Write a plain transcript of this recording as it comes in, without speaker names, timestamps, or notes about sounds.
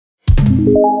Hi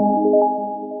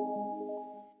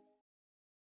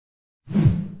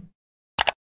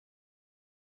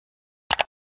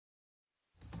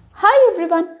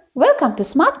everyone, welcome to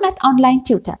Smart Math Online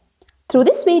Tutor. Through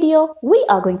this video, we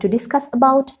are going to discuss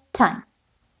about time.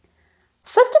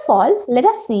 First of all, let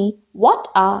us see what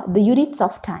are the units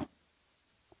of time.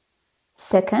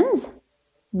 Seconds,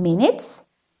 minutes,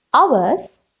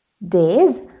 hours,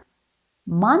 days,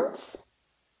 months,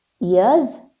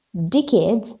 years,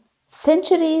 decades,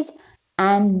 centuries,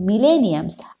 and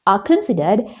millenniums are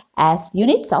considered as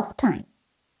units of time.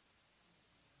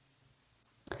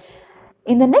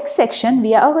 In the next section,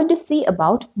 we are going to see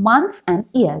about months and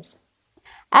years.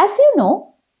 As you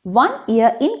know, 1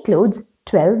 year includes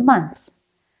 12 months.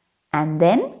 And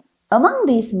then, among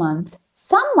these months,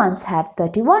 some months have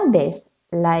 31 days,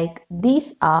 like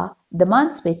these are the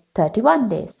months with 31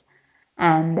 days.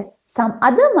 And some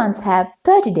other months have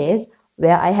 30 days,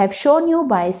 where I have shown you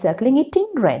by circling it in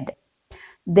red.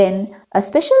 Then, a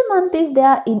special month is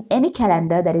there in any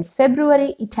calendar, that is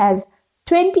February. It has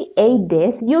 28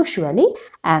 days usually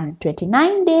and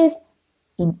 29 days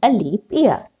in a leap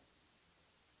year.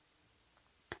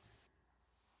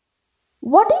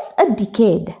 What is a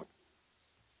decade?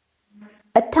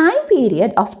 A time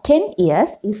period of 10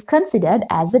 years is considered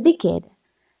as a decade.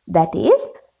 That is,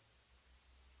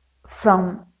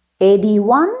 from AD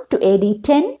 1 to AD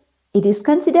 10, it is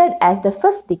considered as the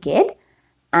first decade,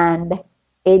 and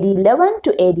AD 11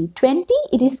 to AD 20,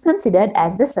 it is considered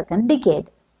as the second decade.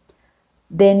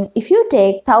 Then if you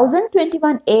take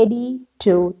 1021 AD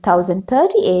to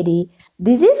 1030 AD,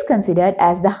 this is considered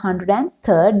as the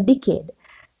 103rd decade.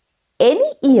 Any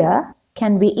year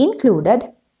can be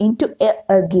included into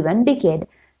a given decade.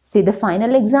 See the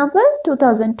final example,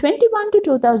 2021 to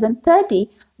 2030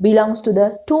 belongs to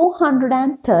the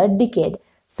 203rd decade.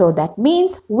 So that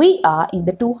means we are in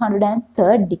the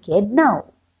 203rd decade now.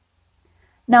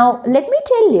 Now let me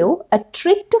tell you a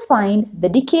trick to find the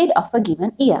decade of a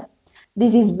given year.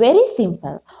 This is very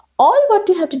simple. All what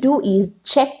you have to do is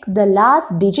check the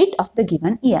last digit of the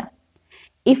given year.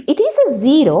 If it is a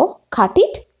 0, cut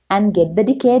it and get the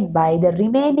decade by the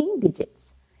remaining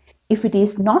digits. If it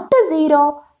is not a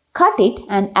 0, cut it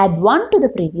and add 1 to the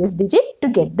previous digit to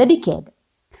get the decade.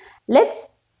 Let's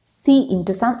see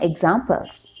into some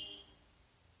examples.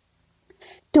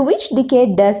 To which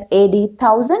decade does AD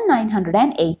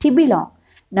 1980 belong?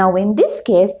 Now in this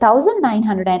case,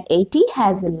 1980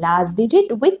 has the last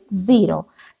digit with 0.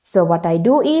 So what I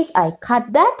do is I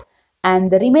cut that and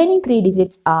the remaining 3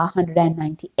 digits are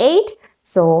 198.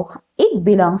 So it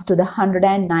belongs to the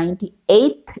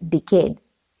 198th decade.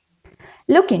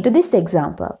 Look into this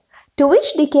example. To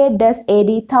which decade does AD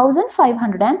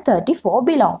 1534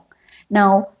 belong?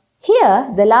 Now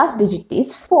here the last digit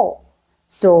is 4.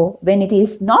 So when it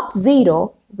is not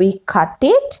 0, we cut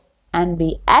it and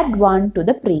we add 1 to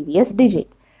the previous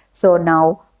digit. So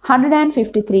now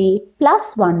 153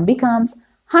 plus 1 becomes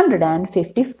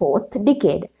 154th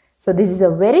decade. So this is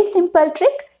a very simple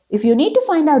trick. If you need to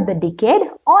find out the decade,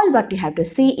 all what you have to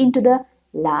see into the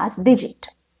last digit.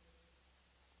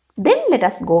 Then let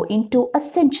us go into a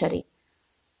century.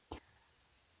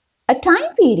 A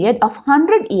time period of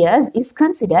 100 years is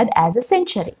considered as a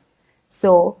century.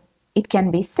 So it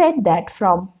can be said that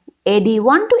from AD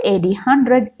 1 to AD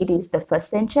 100, it is the first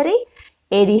century.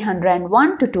 AD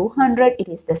 101 to 200, it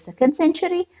is the second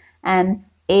century. And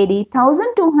AD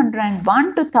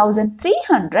 1201 to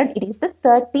 1300, it is the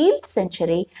 13th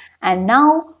century. And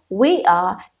now we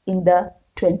are in the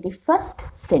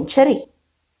 21st century.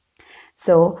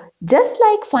 So just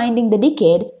like finding the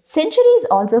decade, centuries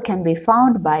also can be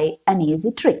found by an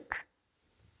easy trick.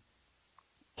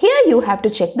 Here you have to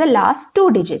check the last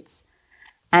 2 digits.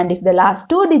 And if the last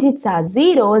 2 digits are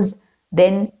zeros,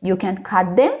 then you can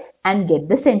cut them and get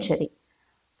the century.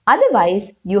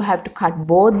 Otherwise, you have to cut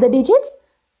both the digits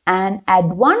and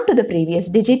add 1 to the previous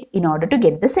digit in order to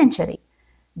get the century.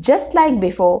 Just like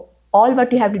before, all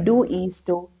what you have to do is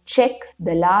to check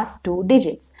the last 2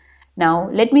 digits. Now,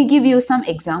 let me give you some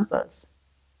examples.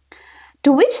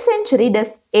 To which century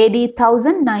does AD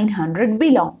 1900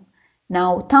 belong?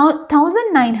 Now,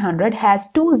 1900 has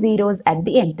 2 zeros at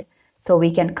the end. So we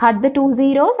can cut the 2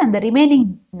 zeros and the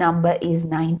remaining number is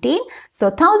 19. So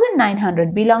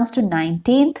 1900 belongs to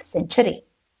 19th century.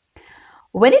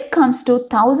 When it comes to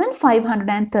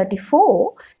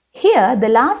 1534, here the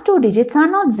last 2 digits are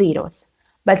not zeros.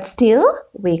 But still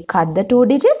we cut the 2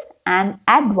 digits and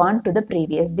add 1 to the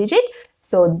previous digit.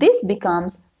 So this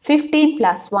becomes 15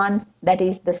 plus 1, that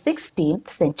is the 16th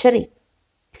century.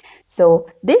 So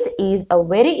this is a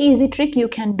very easy trick you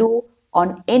can do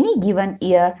on any given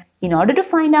year in order to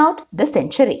find out the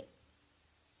century.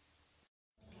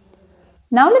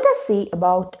 Now let us see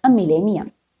about a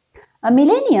millennium. A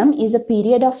millennium is a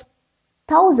period of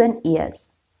 1000 years.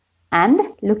 And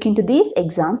look into these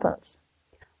examples.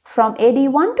 From AD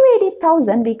 1 to AD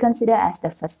 1000 we consider as the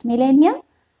first millennium.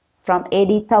 From AD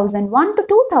 1001 to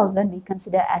 2000 we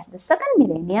consider as the second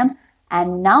millennium.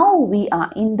 And now we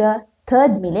are in the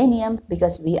third millennium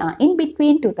because we are in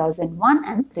between 2001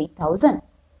 and 3000.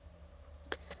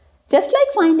 Just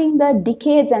like finding the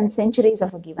decades and centuries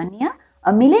of a given year,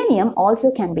 a millennium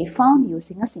also can be found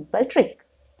using a simple trick.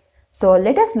 So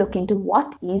let us look into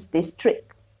what is this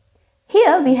trick.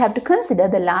 Here we have to consider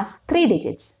the last 3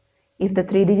 digits. If the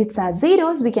 3 digits are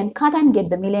zeros, we can cut and get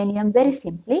the millennium very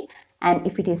simply. And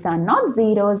if it is not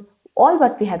zeros, all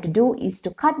what we have to do is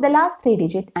to cut the last 3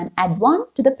 digits and add 1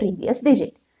 to the previous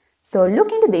digit. So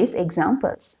look into these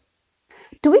examples.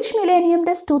 To which millennium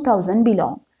does 2000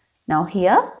 belong? Now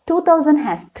here 2000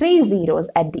 has 3 zeros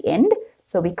at the end.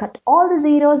 So we cut all the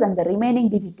zeros and the remaining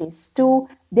digit is 2.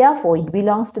 Therefore it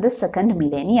belongs to the second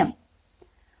millennium.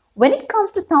 When it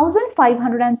comes to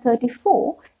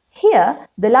 1534, here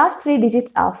the last 3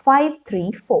 digits are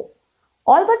 534.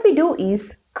 All what we do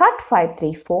is cut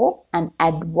 534 and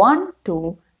add 1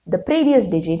 to the previous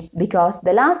digit because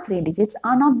the last 3 digits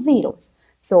are not zeros.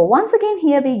 So once again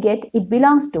here we get it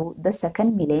belongs to the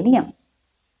second millennium.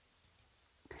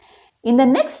 In the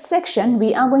next section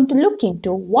we are going to look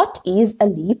into what is a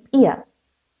leap year.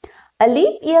 A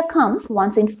leap year comes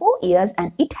once in 4 years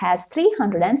and it has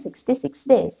 366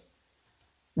 days.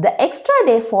 The extra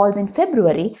day falls in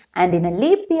February and in a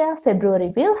leap year,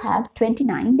 February will have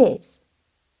 29 days.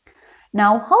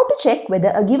 Now, how to check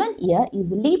whether a given year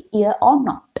is a leap year or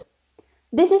not?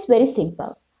 This is very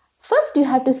simple. First, you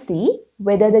have to see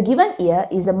whether the given year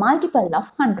is a multiple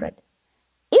of 100.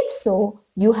 If so,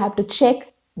 you have to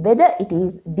check whether it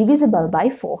is divisible by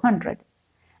 400.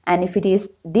 And if it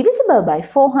is divisible by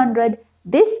 400,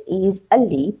 this is a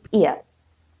leap year.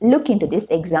 Look into this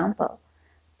example.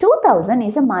 2000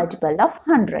 is a multiple of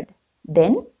 100.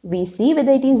 Then we see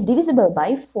whether it is divisible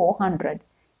by 400.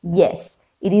 Yes,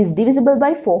 it is divisible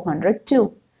by 400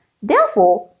 too.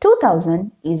 Therefore,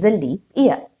 2000 is a leap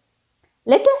year.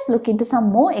 Let us look into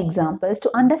some more examples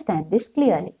to understand this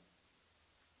clearly.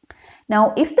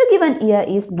 Now, if the given year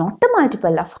is not a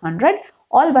multiple of 100,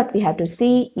 all what we have to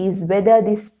see is whether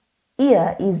this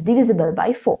year is divisible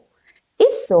by 4.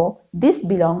 If so, this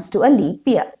belongs to a leap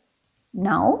year.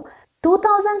 Now,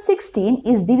 2016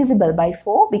 is divisible by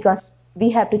 4 because we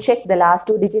have to check the last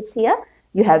 2 digits here.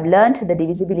 You have learnt the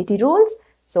divisibility rules.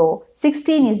 So,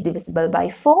 16 is divisible by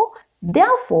 4.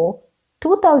 Therefore,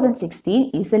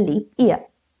 2016 is a leap year.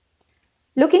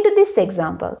 Look into this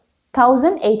example.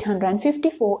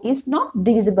 1854 is not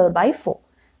divisible by 4.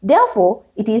 Therefore,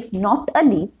 it is not a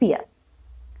leap year.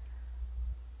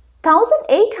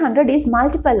 1800 is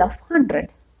multiple of 100.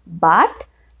 But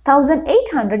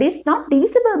 1800 is not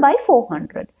divisible by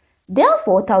 400.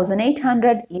 Therefore,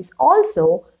 1800 is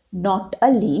also not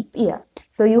a leap year.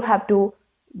 So, you have to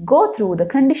go through the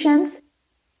conditions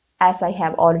as I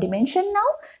have already mentioned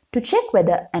now to check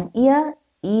whether an year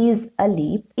is a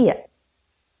leap year.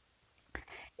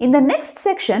 In the next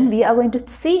section, we are going to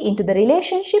see into the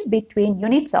relationship between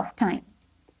units of time.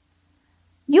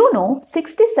 You know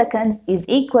 60 seconds is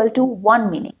equal to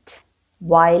 1 minute,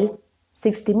 while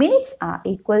 60 minutes are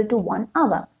equal to 1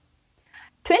 hour.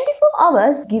 24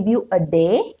 hours give you a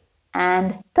day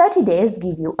and 30 days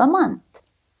give you a month.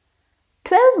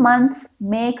 12 months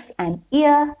makes an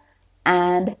year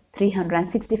and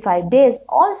 365 days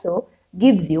also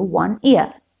gives you 1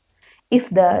 year. If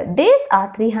the days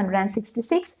are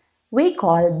 366, we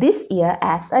call this year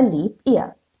as a leap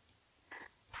year.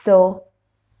 So,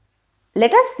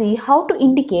 let us see how to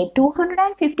indicate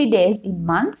 250 days in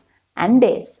months and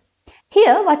days.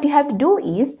 Here what you have to do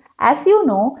is, as you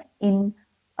know, in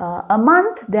a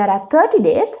month there are 30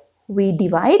 days. We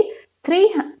divide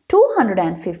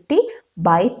 250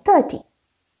 by 30.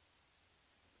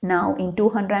 Now in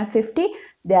 250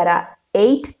 there are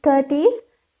 8 30s.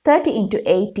 30 into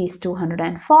 8 is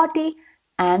 240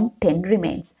 and 10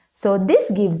 remains. So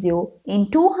this gives you in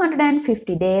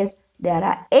 250 days there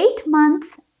are 8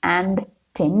 months and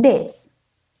 10 days.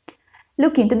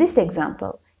 Look into this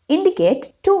example.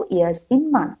 Indicate 2 years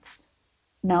in months.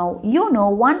 Now you know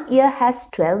 1 year has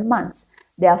 12 months.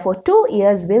 Therefore 2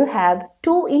 years will have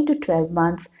 2 into 12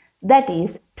 months, that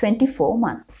is 24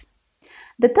 months.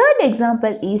 The third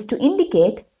example is to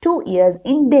indicate 2 years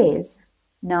in days.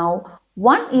 Now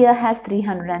 1 year has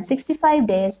 365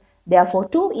 days. Therefore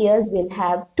 2 years will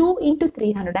have 2 into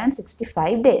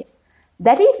 365 days.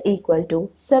 That is equal to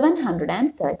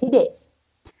 730 days.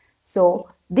 So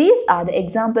these are the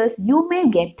examples you may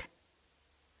get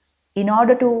in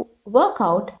order to work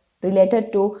out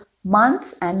related to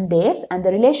months and days and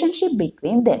the relationship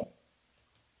between them.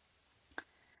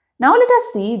 Now let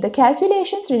us see the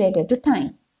calculations related to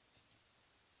time.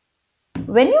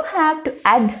 When you have to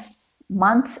add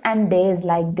months and days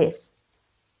like this,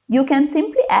 you can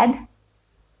simply add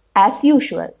as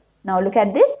usual. Now look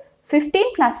at this.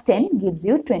 15 plus 10 gives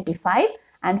you 25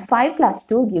 and 5 plus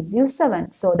 2 gives you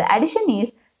 7. So the addition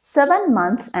is 7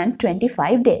 months and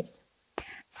 25 days.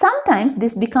 Sometimes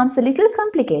this becomes a little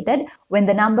complicated when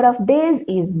the number of days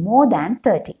is more than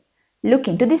 30. Look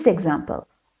into this example.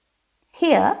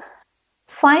 Here,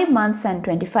 5 months and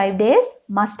 25 days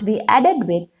must be added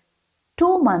with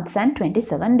 2 months and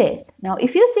 27 days. Now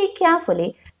if you see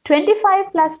carefully,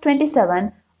 25 plus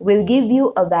 27 will give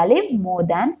you a value more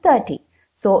than 30.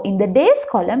 So in the days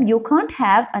column, you can't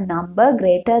have a number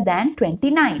greater than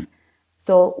 29.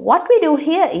 So what we do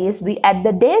here is we add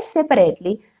the days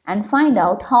separately and find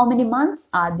out how many months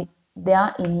are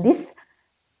there in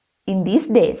these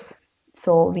days.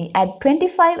 So we add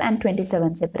 25 and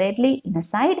 27 separately in a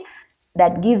side.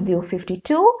 That gives you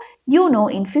 52. You know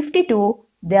in 52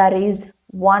 there is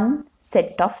one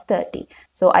set of 30.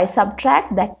 So I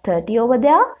subtract that 30 over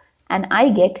there and I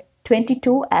get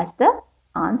 22 as the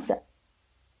answer.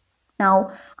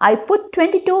 Now I put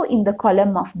 22 in the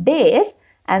column of days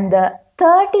and the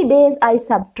 30 days I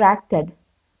subtracted,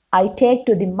 I take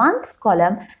to the months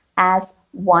column as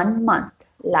 1 month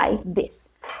like this.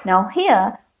 Now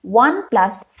here 1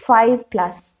 plus 5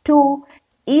 plus 2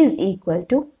 is equal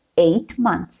to 8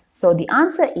 months. So the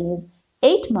answer is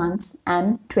 8 months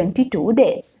and 22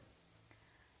 days.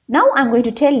 Now I'm going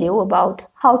to tell you about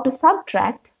how to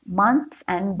subtract months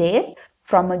and days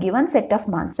from a given set of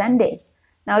months and days.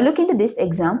 Now look into this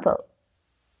example.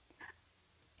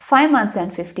 5 months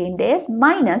and 15 days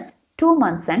minus 2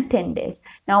 months and 10 days.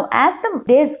 Now as the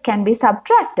days can be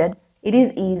subtracted, it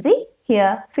is easy.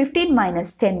 Here 15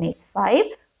 minus 10 is 5.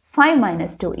 5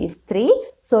 minus 2 is 3.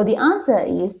 So the answer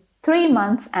is 3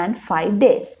 months and 5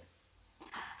 days.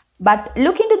 But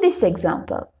look into this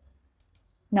example.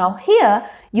 Now here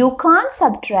you can't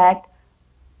subtract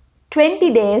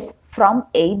 20 days from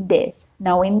 8 days.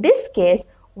 Now in this case,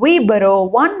 we borrow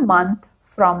 1 month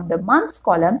from the months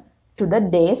column to the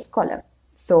days column.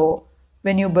 So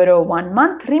when you borrow 1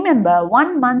 month, remember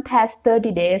 1 month has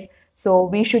 30 days. So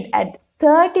we should add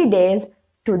 30 days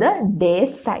to the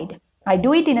days side. I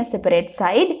do it in a separate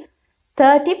side.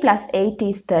 30 plus 8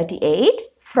 is 38.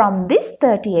 From this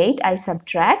 38, I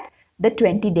subtract the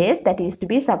 20 days that is to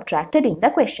be subtracted in the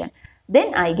question.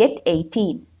 Then I get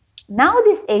 18. Now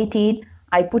this 18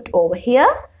 I put over here.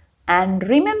 And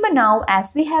remember now,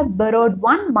 as we have borrowed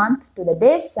 1 month to the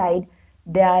days side,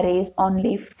 there is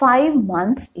only 5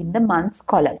 months in the months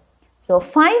column. So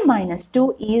 5 minus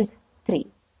 2 is 3.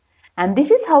 And this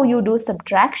is how you do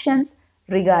subtractions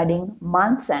regarding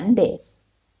months and days.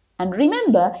 And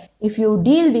remember, if you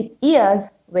deal with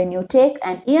years, when you take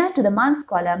an year to the months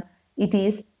column, it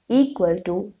is equal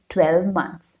to 12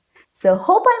 months. So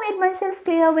hope I made myself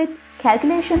clear with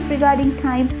calculations regarding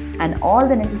time and all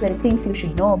the necessary things you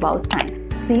should know about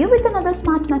time. See you with another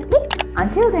Smart Math clip.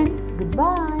 Until then,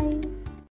 goodbye.